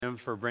Him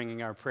for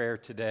bringing our prayer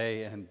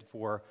today and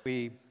for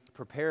we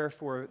prepare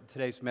for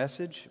today's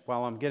message.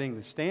 While I'm getting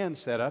the stand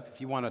set up,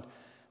 if you want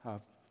to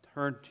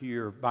turn to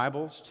your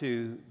Bibles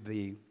to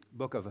the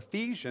book of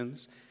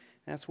Ephesians,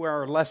 that's where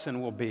our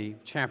lesson will be,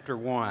 chapter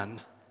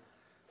 1,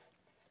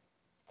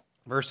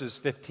 verses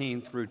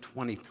 15 through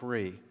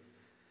 23.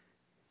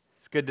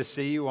 It's good to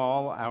see you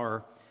all.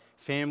 Our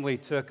family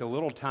took a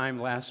little time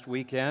last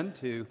weekend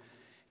to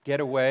get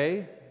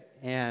away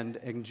and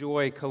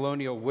enjoy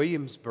Colonial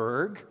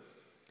Williamsburg.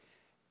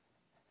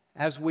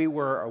 As we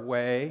were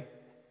away,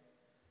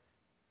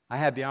 I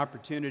had the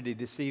opportunity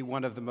to see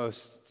one of the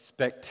most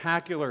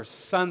spectacular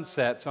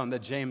sunsets on the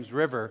James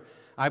River,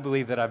 I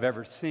believe, that I've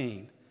ever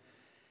seen.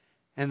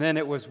 And then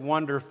it was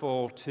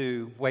wonderful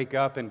to wake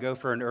up and go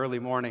for an early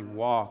morning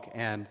walk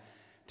and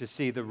to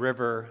see the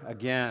river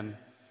again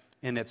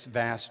in its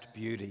vast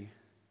beauty.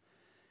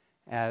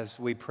 As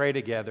we pray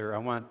together, I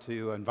want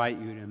to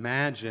invite you to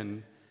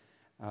imagine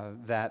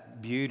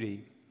that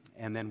beauty,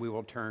 and then we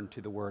will turn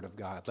to the Word of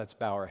God. Let's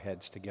bow our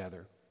heads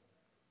together.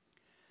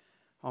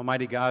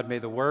 Almighty God, may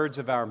the words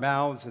of our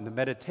mouths and the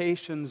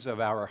meditations of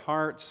our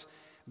hearts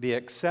be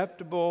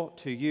acceptable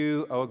to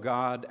you, O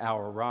God,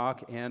 our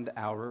rock and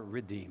our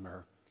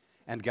Redeemer.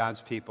 And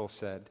God's people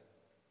said,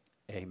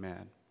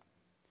 Amen.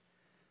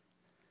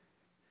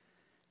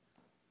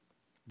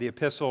 The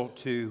epistle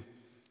to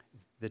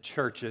the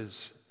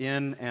churches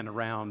in and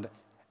around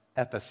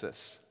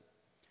Ephesus.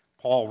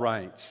 Paul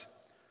writes,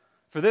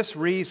 "For this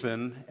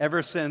reason,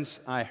 ever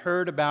since I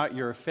heard about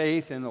your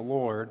faith in the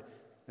Lord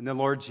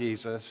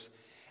Jesus,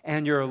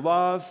 and your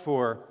love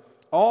for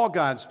all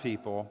God's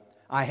people,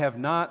 I have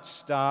not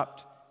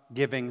stopped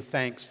giving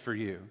thanks for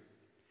you,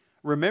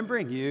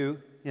 remembering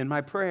you in my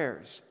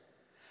prayers.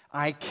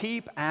 I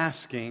keep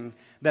asking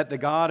that the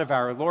God of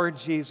our Lord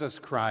Jesus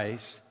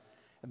Christ,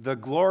 the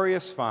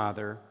glorious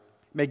Father,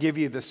 may give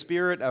you the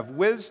spirit of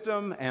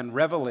wisdom and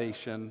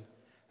revelation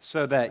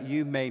so that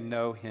you may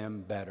know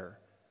him better."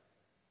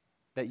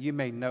 That you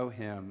may know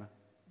him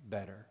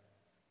better.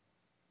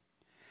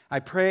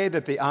 I pray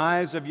that the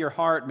eyes of your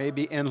heart may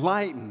be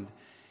enlightened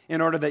in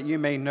order that you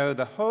may know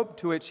the hope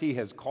to which he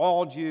has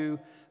called you,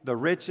 the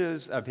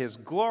riches of his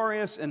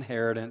glorious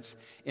inheritance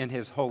in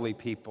his holy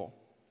people,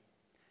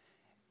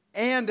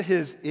 and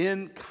his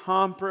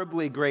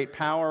incomparably great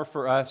power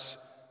for us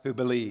who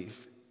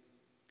believe.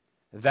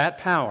 That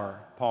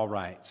power, Paul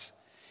writes,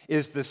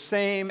 is the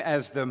same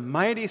as the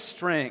mighty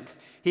strength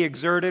he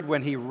exerted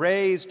when he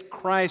raised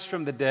Christ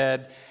from the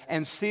dead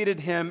and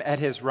seated him at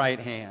his right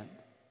hand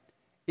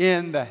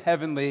in the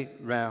heavenly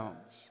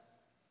realms,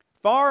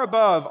 far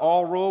above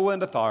all rule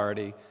and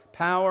authority,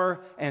 power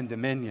and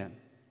dominion,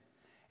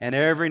 and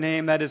every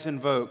name that is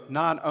invoked,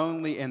 not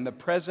only in the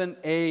present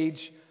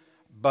age,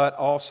 but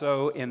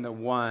also in the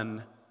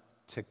one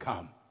to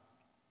come.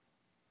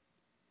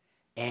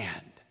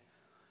 And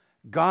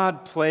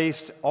God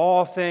placed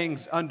all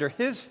things under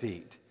his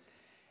feet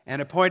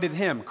and appointed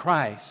him,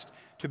 Christ,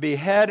 to be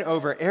head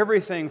over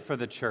everything for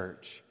the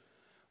church,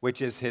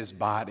 which is his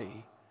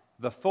body,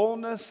 the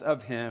fullness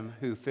of him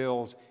who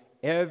fills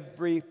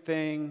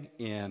everything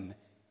in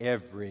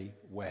every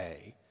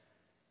way.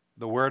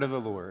 The word of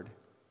the Lord.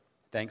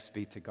 Thanks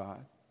be to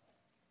God.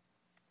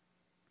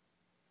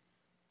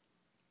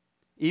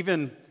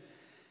 Even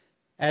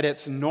at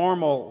its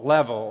normal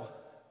level,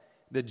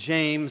 the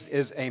James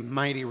is a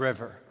mighty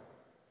river.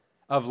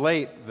 Of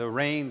late, the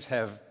rains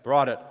have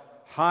brought it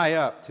high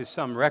up to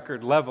some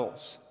record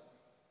levels.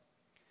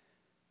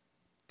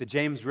 The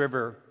James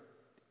River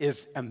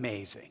is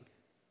amazing.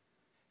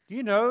 Do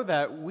you know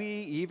that we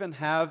even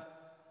have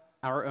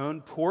our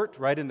own port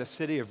right in the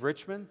city of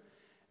Richmond,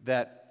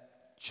 that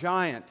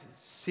giant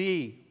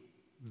sea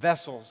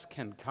vessels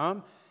can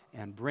come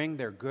and bring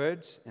their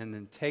goods and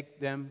then take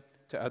them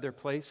to other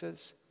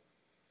places?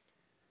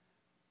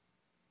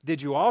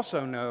 Did you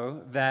also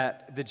know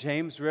that the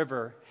James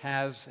River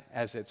has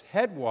as its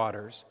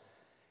headwaters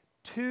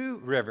two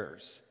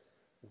rivers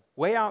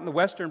way out in the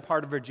western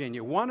part of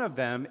Virginia? One of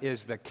them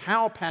is the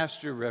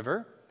Cowpasture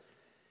River,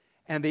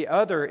 and the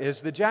other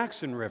is the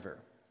Jackson River.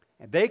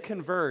 And they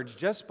converge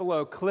just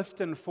below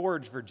Clifton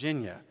Forge,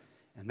 Virginia,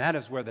 and that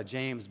is where the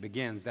James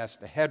begins. That's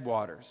the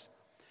headwaters.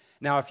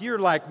 Now, if you're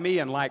like me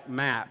and like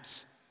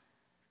maps,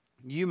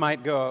 you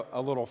might go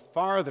a little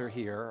farther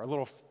here, a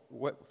little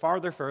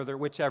further,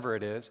 whichever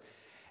it is,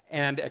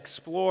 and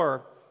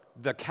explore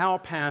the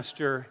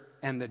Cowpasture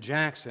and the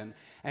Jackson,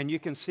 and you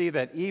can see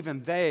that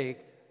even they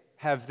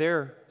have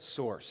their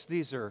source.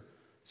 These are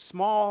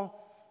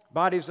small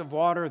bodies of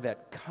water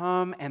that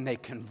come and they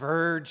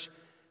converge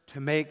to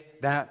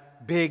make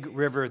that big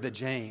river, the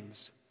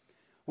James.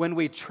 When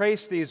we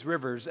trace these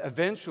rivers,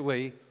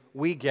 eventually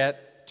we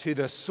get to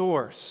the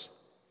source.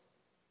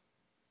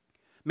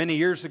 Many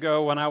years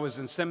ago, when I was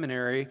in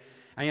seminary,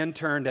 I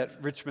interned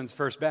at Richmond's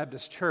First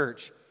Baptist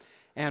Church,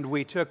 and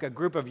we took a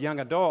group of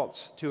young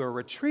adults to a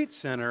retreat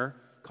center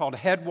called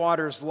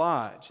Headwaters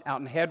Lodge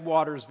out in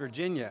Headwaters,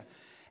 Virginia.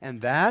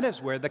 And that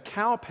is where the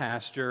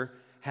Cowpasture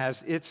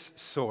has its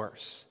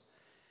source.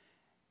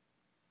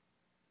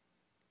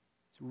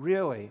 It's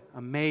really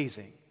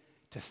amazing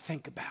to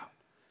think about.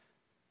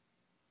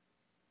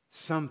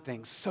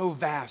 Something so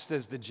vast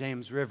as the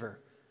James River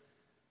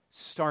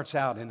starts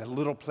out in a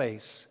little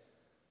place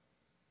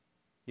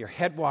near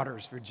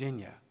Headwaters,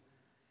 Virginia,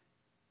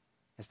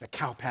 as the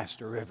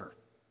Cowpasture River.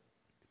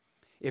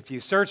 If you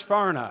search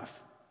far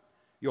enough,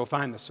 you'll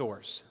find the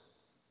source.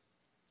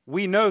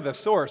 We know the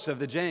source of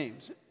the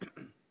James.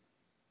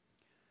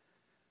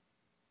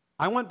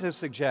 I want to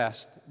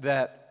suggest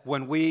that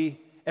when we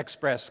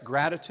express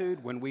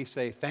gratitude, when we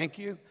say thank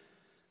you,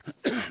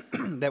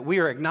 that we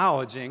are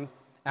acknowledging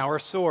our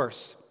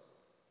source.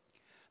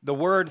 The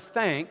word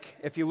thank,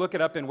 if you look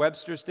it up in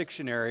Webster's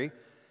dictionary,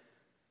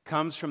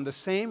 comes from the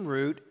same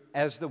root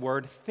as the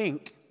word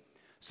think.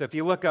 So if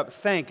you look up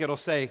thank, it'll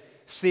say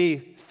see,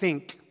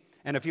 think.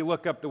 And if you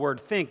look up the word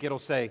think, it'll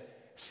say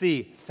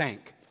see,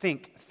 thank,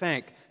 think,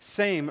 thank.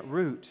 Same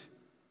root.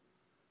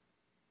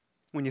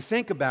 When you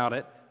think about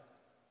it,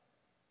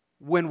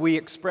 when we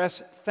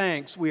express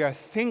thanks, we are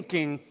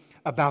thinking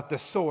about the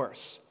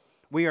source.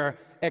 We are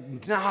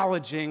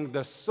acknowledging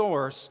the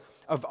source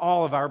of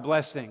all of our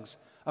blessings,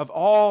 of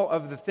all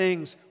of the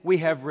things we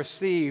have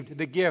received,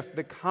 the gift,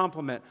 the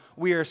compliment.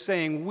 We are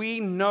saying we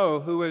know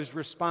who is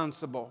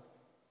responsible.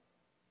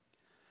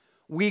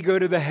 We go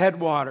to the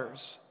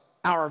headwaters,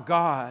 our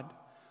God.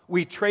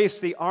 We trace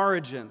the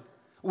origin.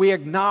 We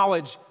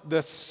acknowledge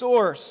the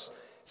source.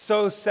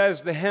 So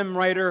says the hymn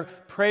writer,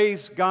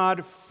 praise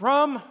God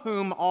from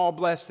whom all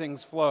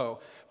blessings flow.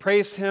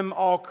 Praise Him,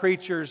 all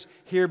creatures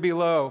here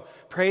below.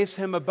 Praise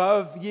Him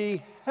above,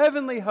 ye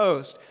heavenly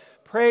host.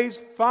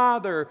 Praise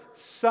Father,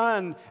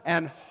 Son,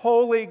 and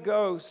Holy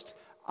Ghost.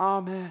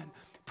 Amen.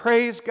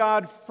 Praise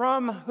God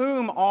from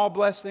whom all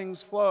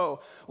blessings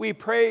flow. We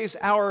praise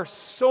our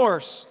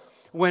source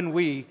when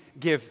we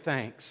give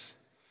thanks.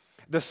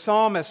 The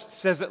psalmist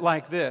says it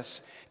like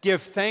this,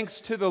 give thanks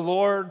to the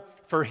Lord,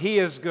 for He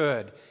is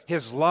good.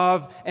 His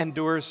love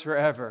endures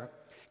forever.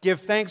 Give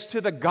thanks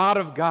to the God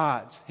of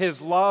gods.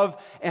 His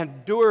love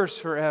endures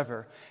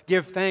forever.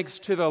 Give thanks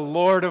to the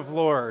Lord of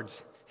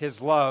lords.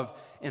 His love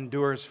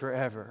endures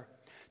forever.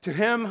 To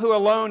Him who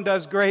alone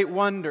does great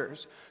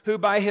wonders, who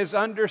by His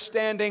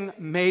understanding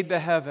made the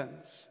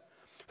heavens,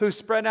 who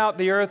spread out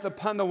the earth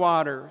upon the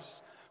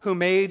waters, who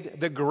made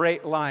the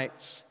great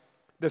lights,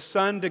 the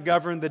sun to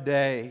govern the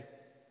day,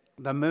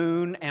 the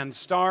moon and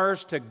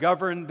stars to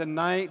govern the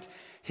night.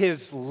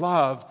 His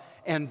love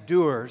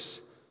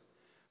endures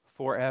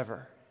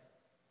forever.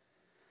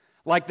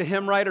 Like the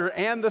hymn writer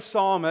and the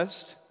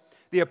psalmist,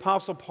 the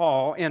Apostle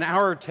Paul, in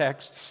our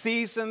text,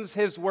 seasons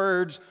his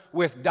words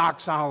with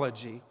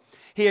doxology.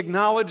 He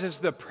acknowledges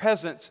the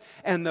presence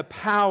and the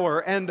power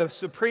and the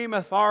supreme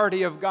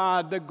authority of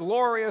God, the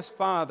glorious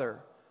Father.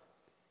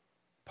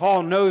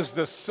 Paul knows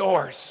the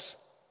source.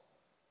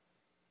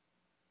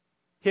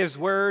 His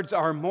words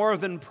are more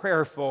than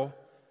prayerful.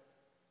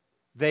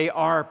 They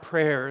are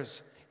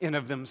prayers in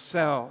of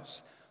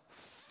themselves,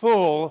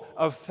 full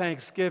of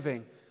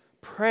thanksgiving.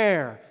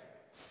 Prayer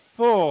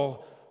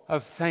full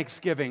of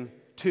thanksgiving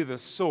to the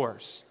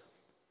source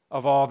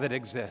of all that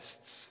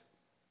exists.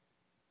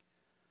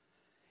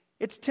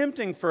 It's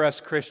tempting for us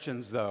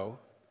Christians, though,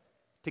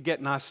 to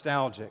get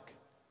nostalgic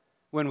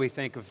when we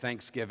think of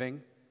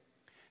Thanksgiving.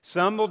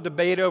 Some will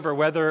debate over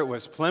whether it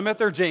was Plymouth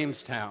or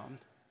Jamestown.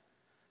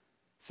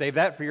 Save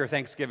that for your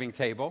Thanksgiving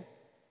table.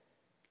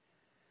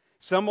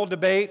 Some will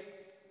debate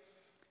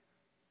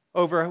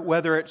over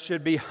whether it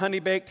should be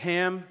honey-baked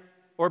ham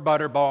or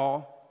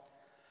butterball.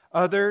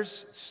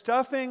 Others,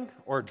 stuffing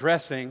or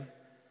dressing,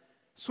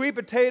 sweet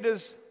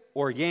potatoes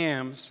or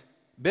yams,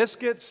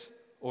 biscuits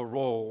or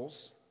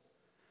rolls.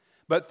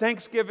 But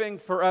Thanksgiving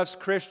for us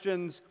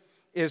Christians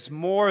is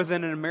more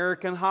than an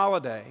American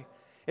holiday.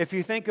 If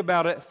you think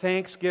about it,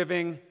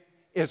 Thanksgiving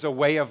is a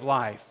way of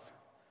life.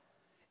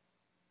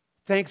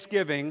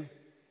 Thanksgiving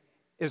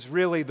is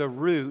really the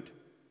root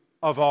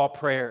of all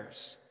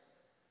prayers.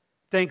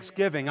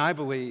 Thanksgiving, I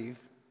believe,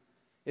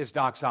 is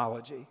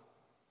doxology.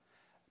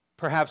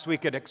 Perhaps we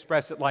could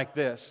express it like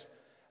this: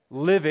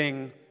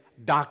 living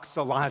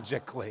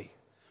doxologically,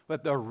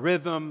 with the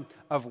rhythm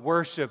of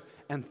worship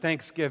and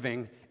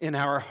thanksgiving in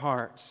our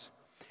hearts.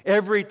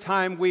 Every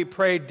time we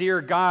pray,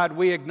 dear God,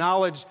 we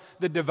acknowledge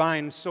the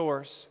divine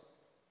source.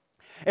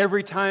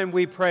 Every time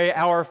we pray,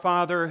 our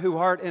Father who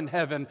art in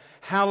heaven,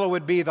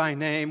 hallowed be thy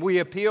name, we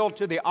appeal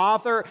to the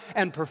author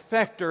and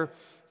perfecter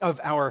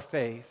of our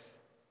faith.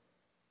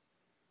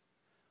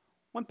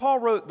 When Paul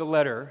wrote the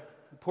letter,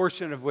 a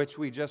portion of which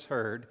we just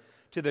heard,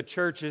 to the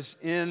churches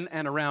in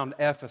and around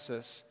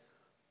Ephesus,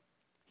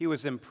 he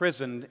was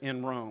imprisoned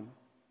in Rome.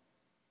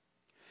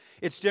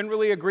 It's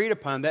generally agreed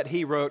upon that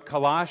he wrote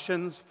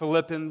Colossians,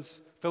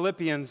 Philippians,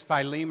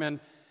 Philemon,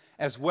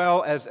 as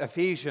well as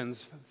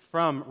Ephesians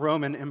from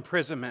Roman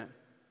imprisonment.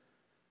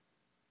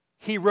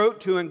 He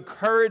wrote to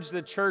encourage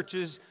the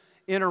churches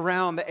in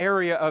around the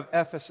area of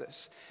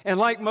Ephesus. And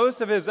like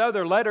most of his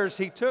other letters,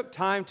 he took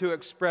time to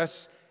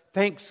express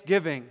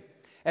thanksgiving.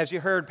 As you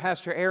heard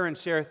Pastor Aaron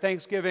share,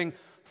 thanksgiving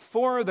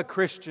for the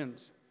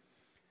Christians,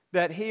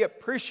 that he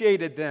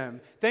appreciated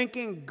them,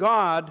 thanking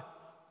God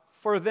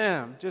for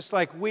them, just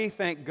like we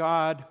thank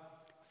God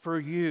for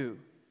you.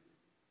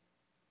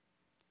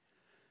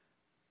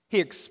 He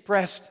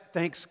expressed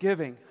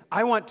thanksgiving.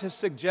 I want to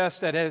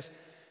suggest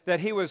that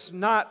he was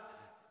not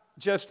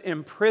just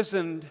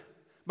imprisoned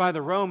by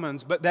the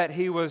Romans, but that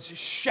he was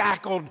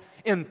shackled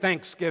in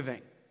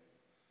thanksgiving.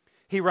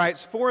 He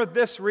writes, "For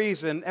this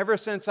reason, ever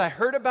since I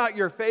heard about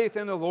your faith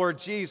in the Lord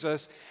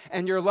Jesus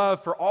and your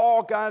love for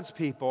all God's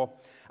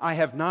people, I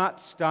have not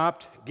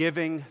stopped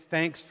giving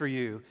thanks for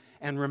you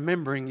and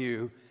remembering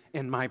you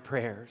in my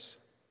prayers."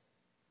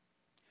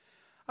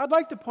 I'd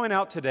like to point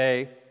out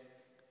today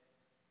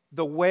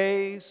the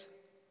ways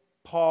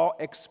Paul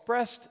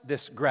expressed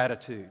this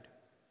gratitude.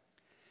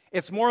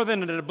 It's more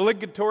than an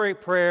obligatory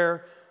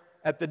prayer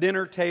at the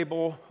dinner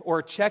table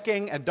or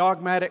checking a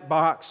dogmatic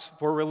box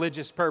for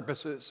religious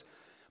purposes.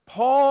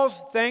 Paul's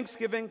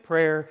thanksgiving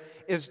prayer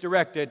is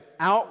directed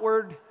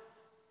outward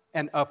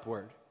and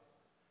upward.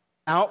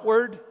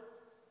 Outward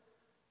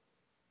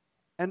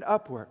and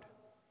upward.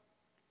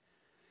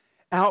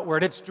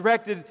 Outward. It's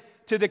directed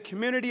to the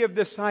community of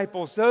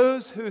disciples,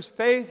 those whose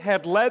faith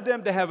had led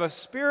them to have a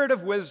spirit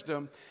of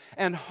wisdom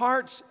and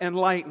hearts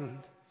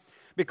enlightened.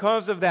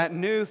 Because of that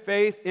new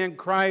faith in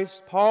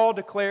Christ, Paul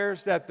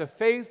declares that the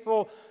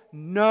faithful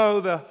know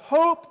the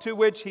hope to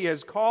which he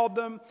has called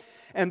them,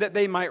 and that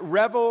they might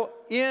revel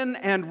in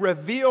and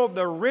reveal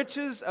the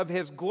riches of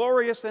his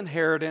glorious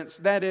inheritance,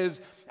 that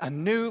is, a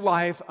new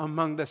life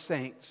among the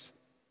saints.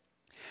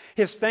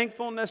 His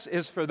thankfulness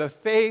is for the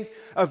faith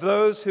of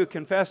those who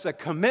confess a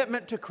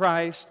commitment to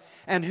Christ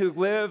and who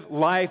live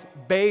life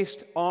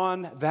based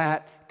on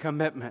that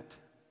commitment.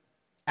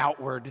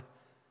 Outward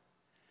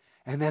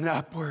and then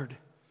upward.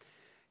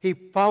 He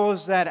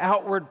follows that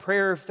outward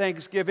prayer of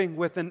thanksgiving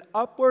with an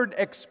upward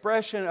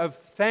expression of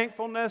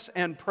thankfulness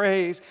and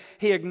praise.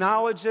 He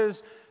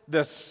acknowledges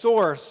the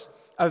source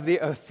of the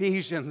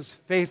Ephesians'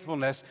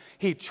 faithfulness.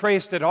 He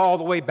traced it all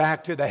the way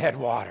back to the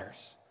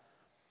headwaters.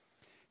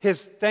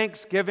 His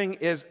thanksgiving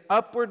is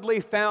upwardly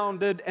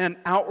founded and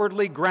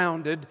outwardly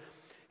grounded.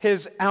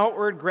 His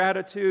outward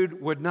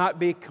gratitude would not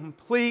be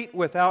complete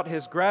without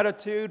his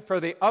gratitude for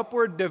the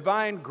upward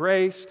divine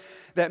grace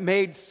that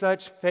made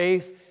such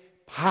faith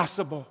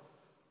possible.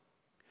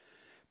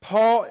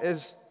 Paul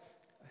is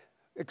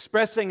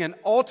expressing an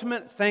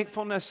ultimate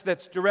thankfulness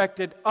that's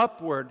directed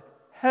upward,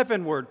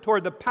 heavenward,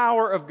 toward the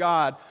power of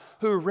God,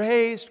 who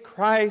raised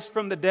Christ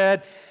from the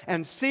dead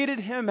and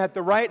seated him at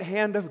the right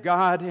hand of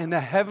God in the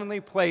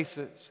heavenly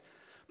places.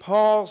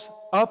 Paul's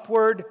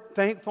upward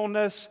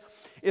thankfulness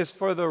is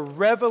for the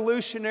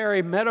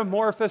revolutionary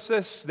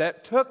metamorphosis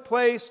that took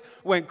place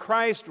when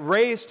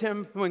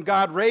when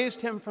God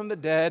raised him from the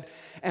dead,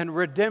 and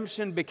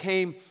redemption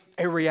became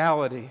a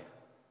reality.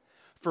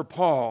 For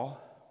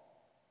Paul,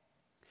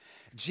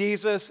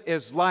 Jesus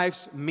is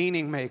life's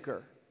meaning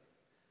maker,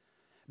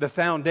 the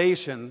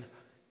foundation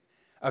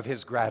of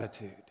his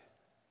gratitude.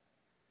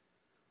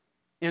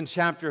 In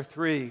chapter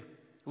 3,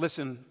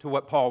 listen to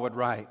what Paul would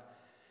write.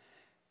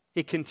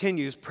 He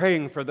continues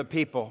praying for the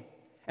people.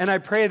 "And I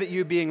pray that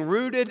you, being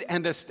rooted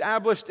and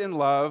established in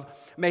love,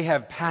 may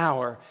have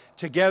power,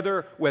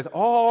 together with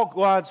all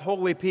God's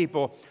holy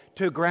people,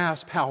 to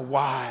grasp how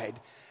wide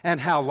and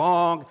how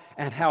long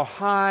and how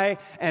high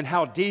and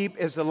how deep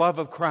is the love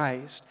of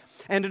Christ,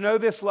 and to know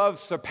this love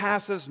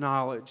surpasses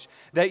knowledge,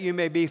 that you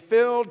may be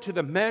filled to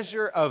the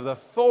measure of the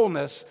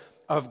fullness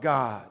of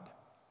God."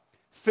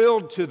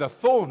 Filled to the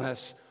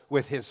fullness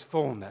with his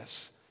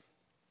fullness.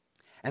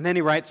 And then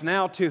he writes,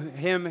 "Now to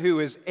him who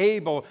is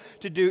able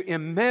to do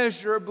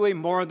immeasurably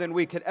more than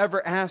we could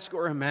ever ask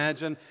or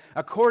imagine,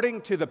 according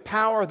to the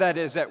power that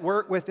is at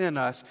work within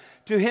us,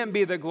 to him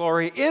be the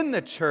glory in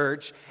the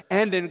church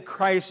and in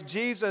Christ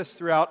Jesus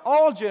throughout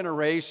all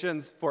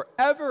generations,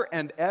 forever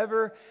and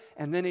ever."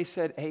 And then he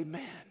said,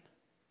 "Amen."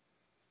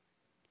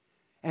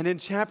 And in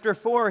chapter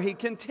 4, he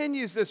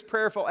continues this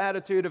prayerful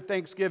attitude of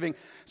thanksgiving.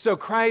 "So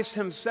Christ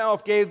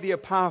himself gave the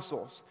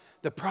apostles,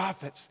 the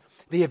prophets,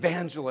 the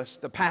evangelists,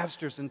 the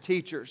pastors and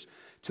teachers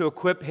to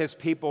equip his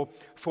people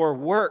for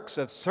works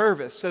of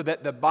service, so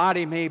that the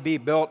body may be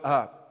built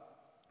up,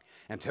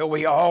 until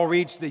we all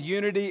reach the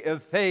unity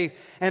of faith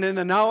and in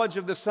the knowledge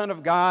of the Son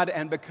of God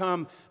and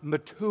become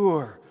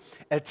mature,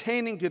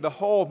 attaining to the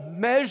whole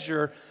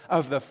measure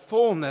of the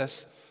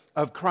fullness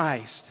of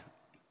Christ.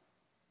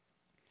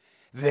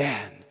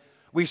 Then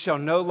we shall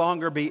no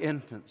longer be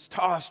infants,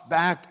 tossed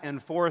back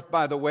and forth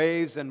by the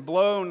waves and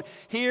blown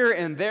here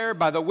and there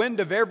by the wind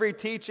of every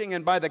teaching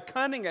and by the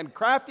cunning and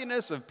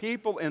craftiness of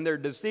people in their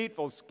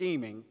deceitful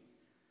scheming.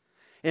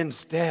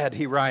 Instead,"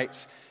 he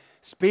writes,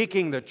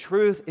 "speaking the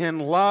truth in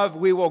love,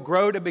 we will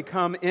grow to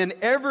become in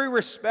every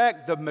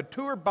respect the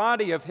mature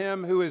body of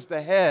him who is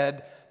the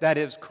head, that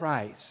is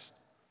Christ.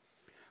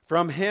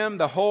 From him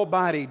the whole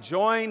body,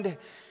 joined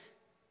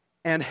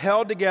and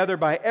held together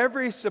by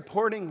every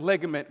supporting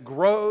ligament,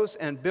 grows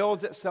and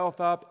builds itself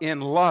up in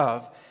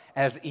love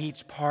as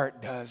each part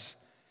does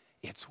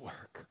its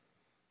work."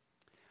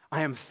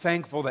 I am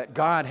thankful that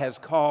God has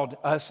called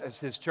us as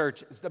his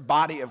church, as the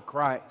body of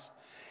Christ.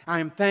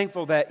 I am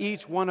thankful that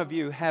each one of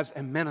you has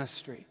a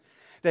ministry,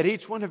 that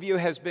each one of you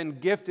has been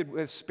gifted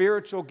with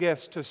spiritual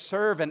gifts to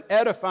serve and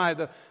edify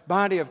the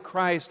body of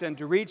Christ and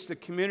to reach the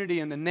community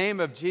in the name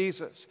of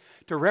Jesus,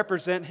 to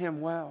represent Him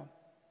well.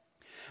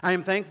 I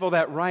am thankful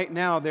that right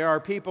now there are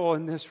people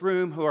in this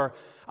room who are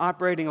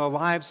operating a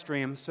live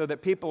stream so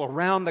that people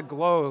around the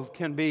globe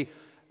can be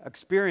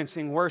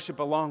experiencing worship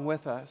along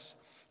with us.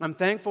 I'm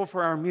thankful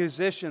for our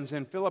musicians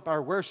and Philip,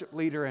 our worship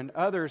leader, and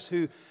others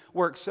who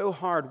work so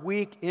hard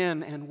week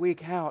in and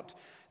week out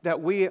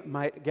that we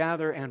might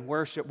gather and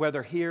worship,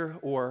 whether here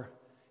or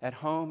at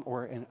home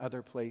or in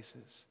other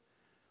places.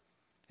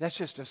 That's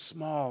just a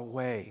small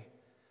way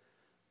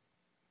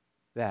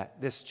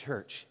that this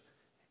church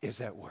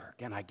is at work,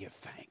 and I give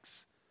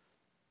thanks.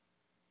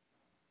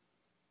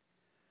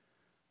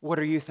 What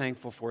are you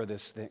thankful for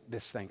this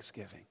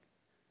Thanksgiving?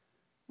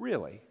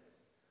 Really?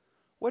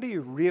 What are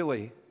you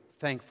really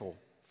thankful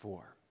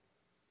for?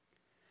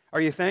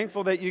 Are you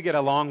thankful that you get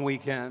a long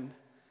weekend?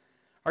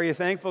 Are you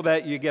thankful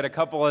that you get a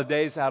couple of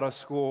days out of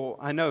school?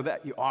 I know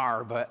that you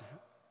are, but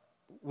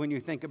when you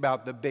think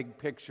about the big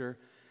picture,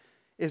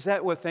 is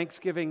that what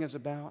Thanksgiving is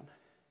about?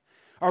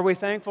 Are we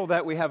thankful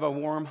that we have a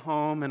warm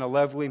home and a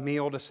lovely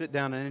meal to sit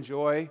down and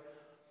enjoy?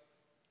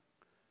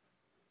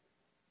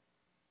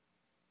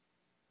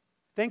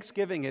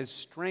 Thanksgiving is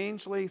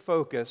strangely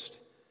focused,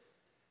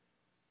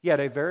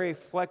 yet a very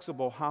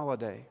flexible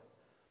holiday.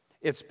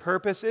 Its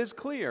purpose is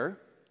clear,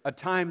 a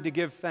time to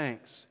give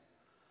thanks.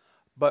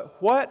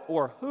 But what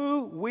or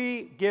who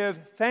we give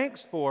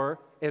thanks for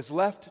is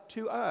left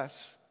to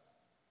us.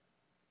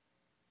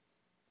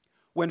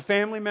 When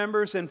family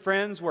members and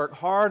friends work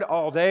hard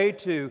all day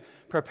to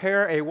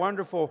prepare a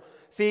wonderful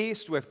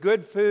feast with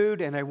good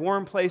food and a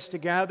warm place to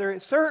gather,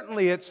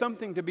 certainly it's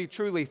something to be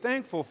truly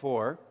thankful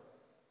for.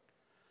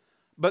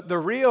 But the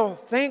real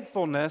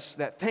thankfulness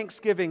that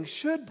Thanksgiving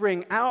should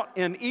bring out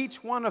in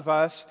each one of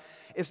us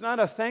is not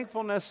a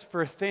thankfulness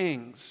for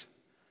things.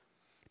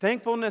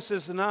 Thankfulness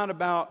is not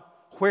about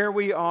where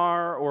we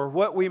are or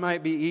what we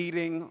might be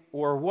eating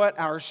or what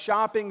our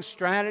shopping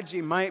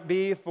strategy might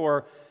be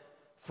for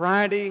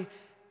Friday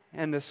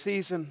and the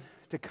season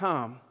to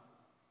come.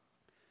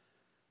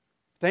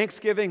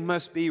 Thanksgiving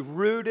must be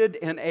rooted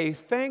in a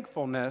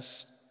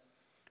thankfulness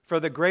for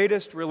the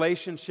greatest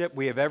relationship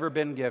we have ever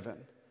been given.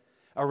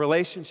 A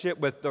relationship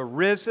with the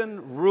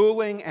risen,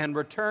 ruling, and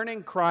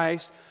returning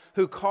Christ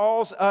who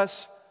calls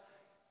us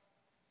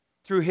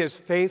through His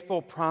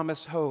faithful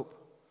promised hope,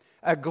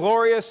 a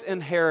glorious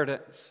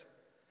inheritance,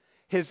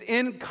 His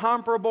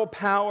incomparable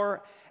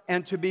power,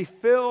 and to be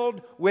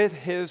filled with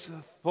His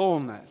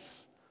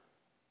fullness.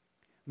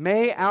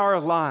 May our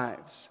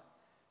lives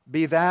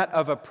be that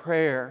of a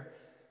prayer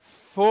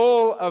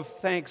full of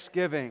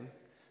thanksgiving,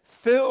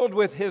 filled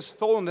with His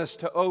fullness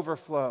to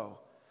overflow.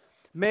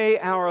 May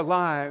our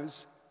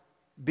lives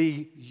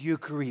be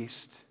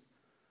Eucharist.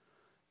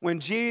 When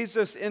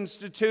Jesus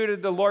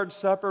instituted the Lord's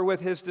Supper with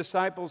His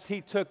disciples,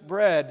 He took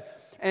bread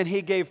and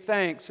He gave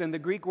thanks, and the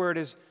Greek word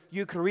is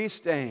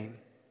Eucharistein.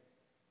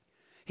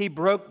 He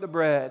broke the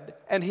bread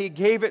and He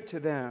gave it to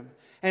them,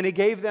 and He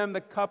gave them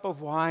the cup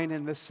of wine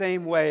in the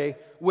same way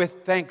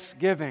with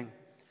thanksgiving.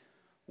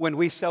 When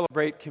we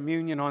celebrate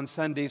communion on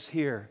Sundays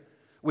here,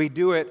 we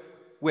do it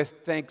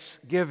with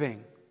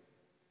thanksgiving,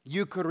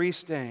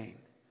 Eucharistein.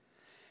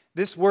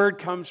 This word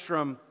comes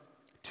from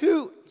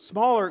two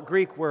smaller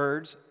Greek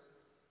words.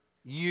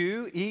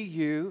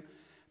 Eu,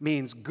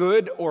 means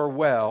good or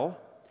well,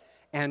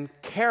 and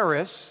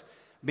charis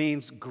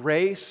means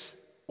grace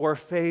or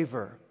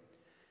favor.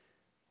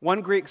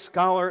 One Greek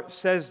scholar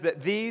says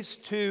that these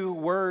two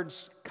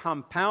words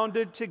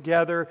compounded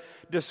together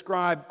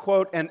describe,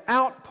 quote, an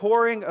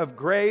outpouring of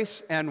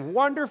grace and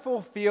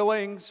wonderful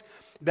feelings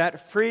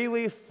that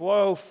freely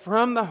flow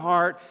from the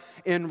heart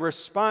in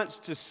response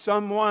to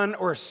someone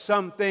or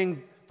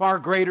something far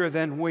greater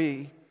than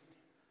we.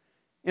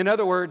 In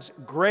other words,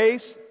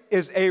 grace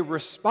is a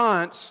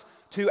response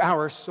to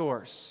our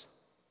source.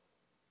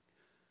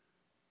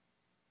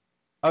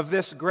 Of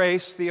this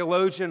grace,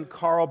 theologian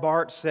Karl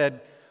Barth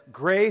said,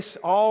 grace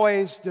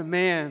always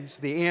demands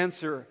the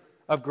answer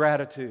of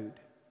gratitude.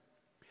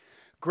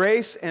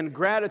 Grace and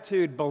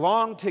gratitude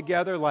belong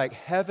together like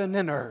heaven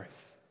and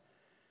earth.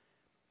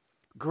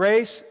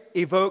 Grace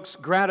evokes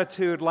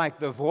gratitude like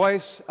the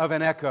voice of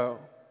an echo.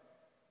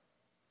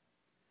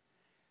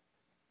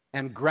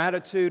 And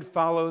gratitude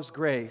follows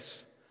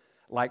grace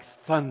like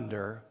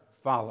thunder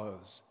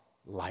follows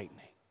lightning.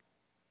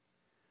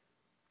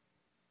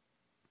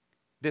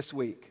 This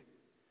week,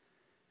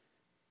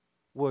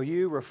 will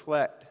you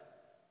reflect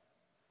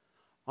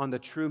on the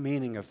true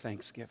meaning of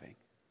Thanksgiving?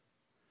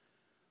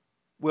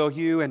 Will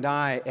you and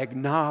I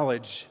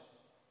acknowledge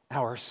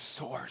our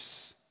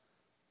source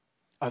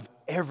of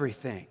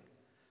everything,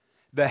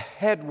 the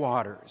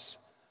headwaters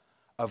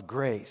of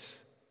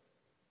grace?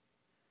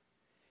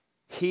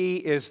 He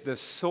is the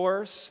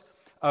source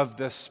of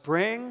the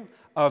spring,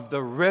 of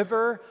the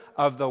river,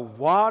 of the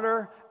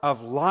water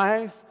of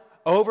life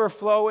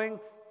overflowing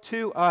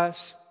to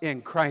us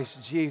in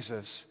Christ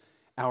Jesus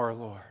our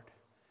Lord.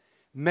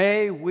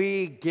 May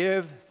we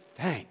give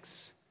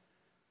thanks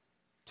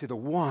to the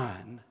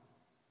one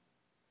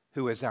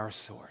who is our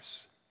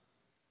source.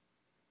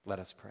 Let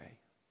us pray.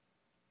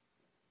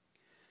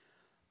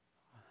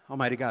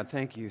 Almighty God,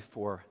 thank you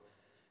for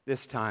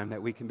this time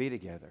that we can be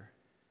together.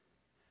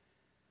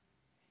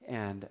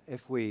 And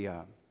if we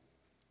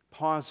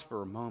pause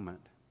for a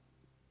moment,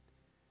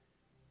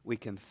 we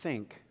can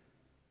think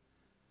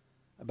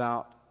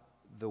about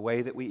the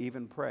way that we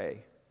even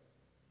pray.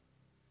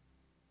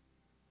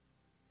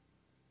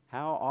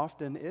 How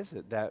often is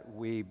it that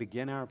we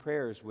begin our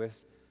prayers with,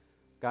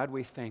 God,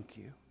 we thank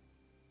you?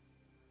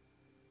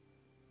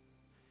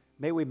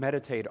 May we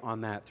meditate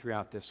on that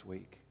throughout this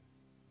week,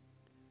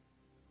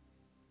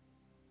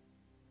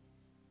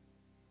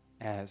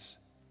 as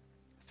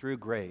through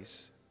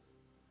grace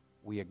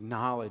we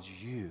acknowledge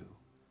you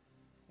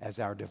as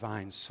our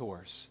divine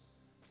source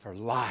for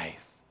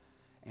life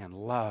and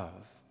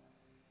love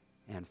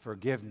and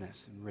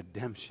forgiveness and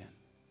redemption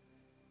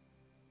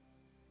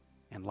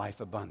and life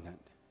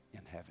abundant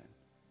in heaven.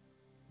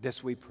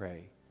 This we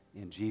pray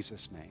in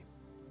Jesus' name.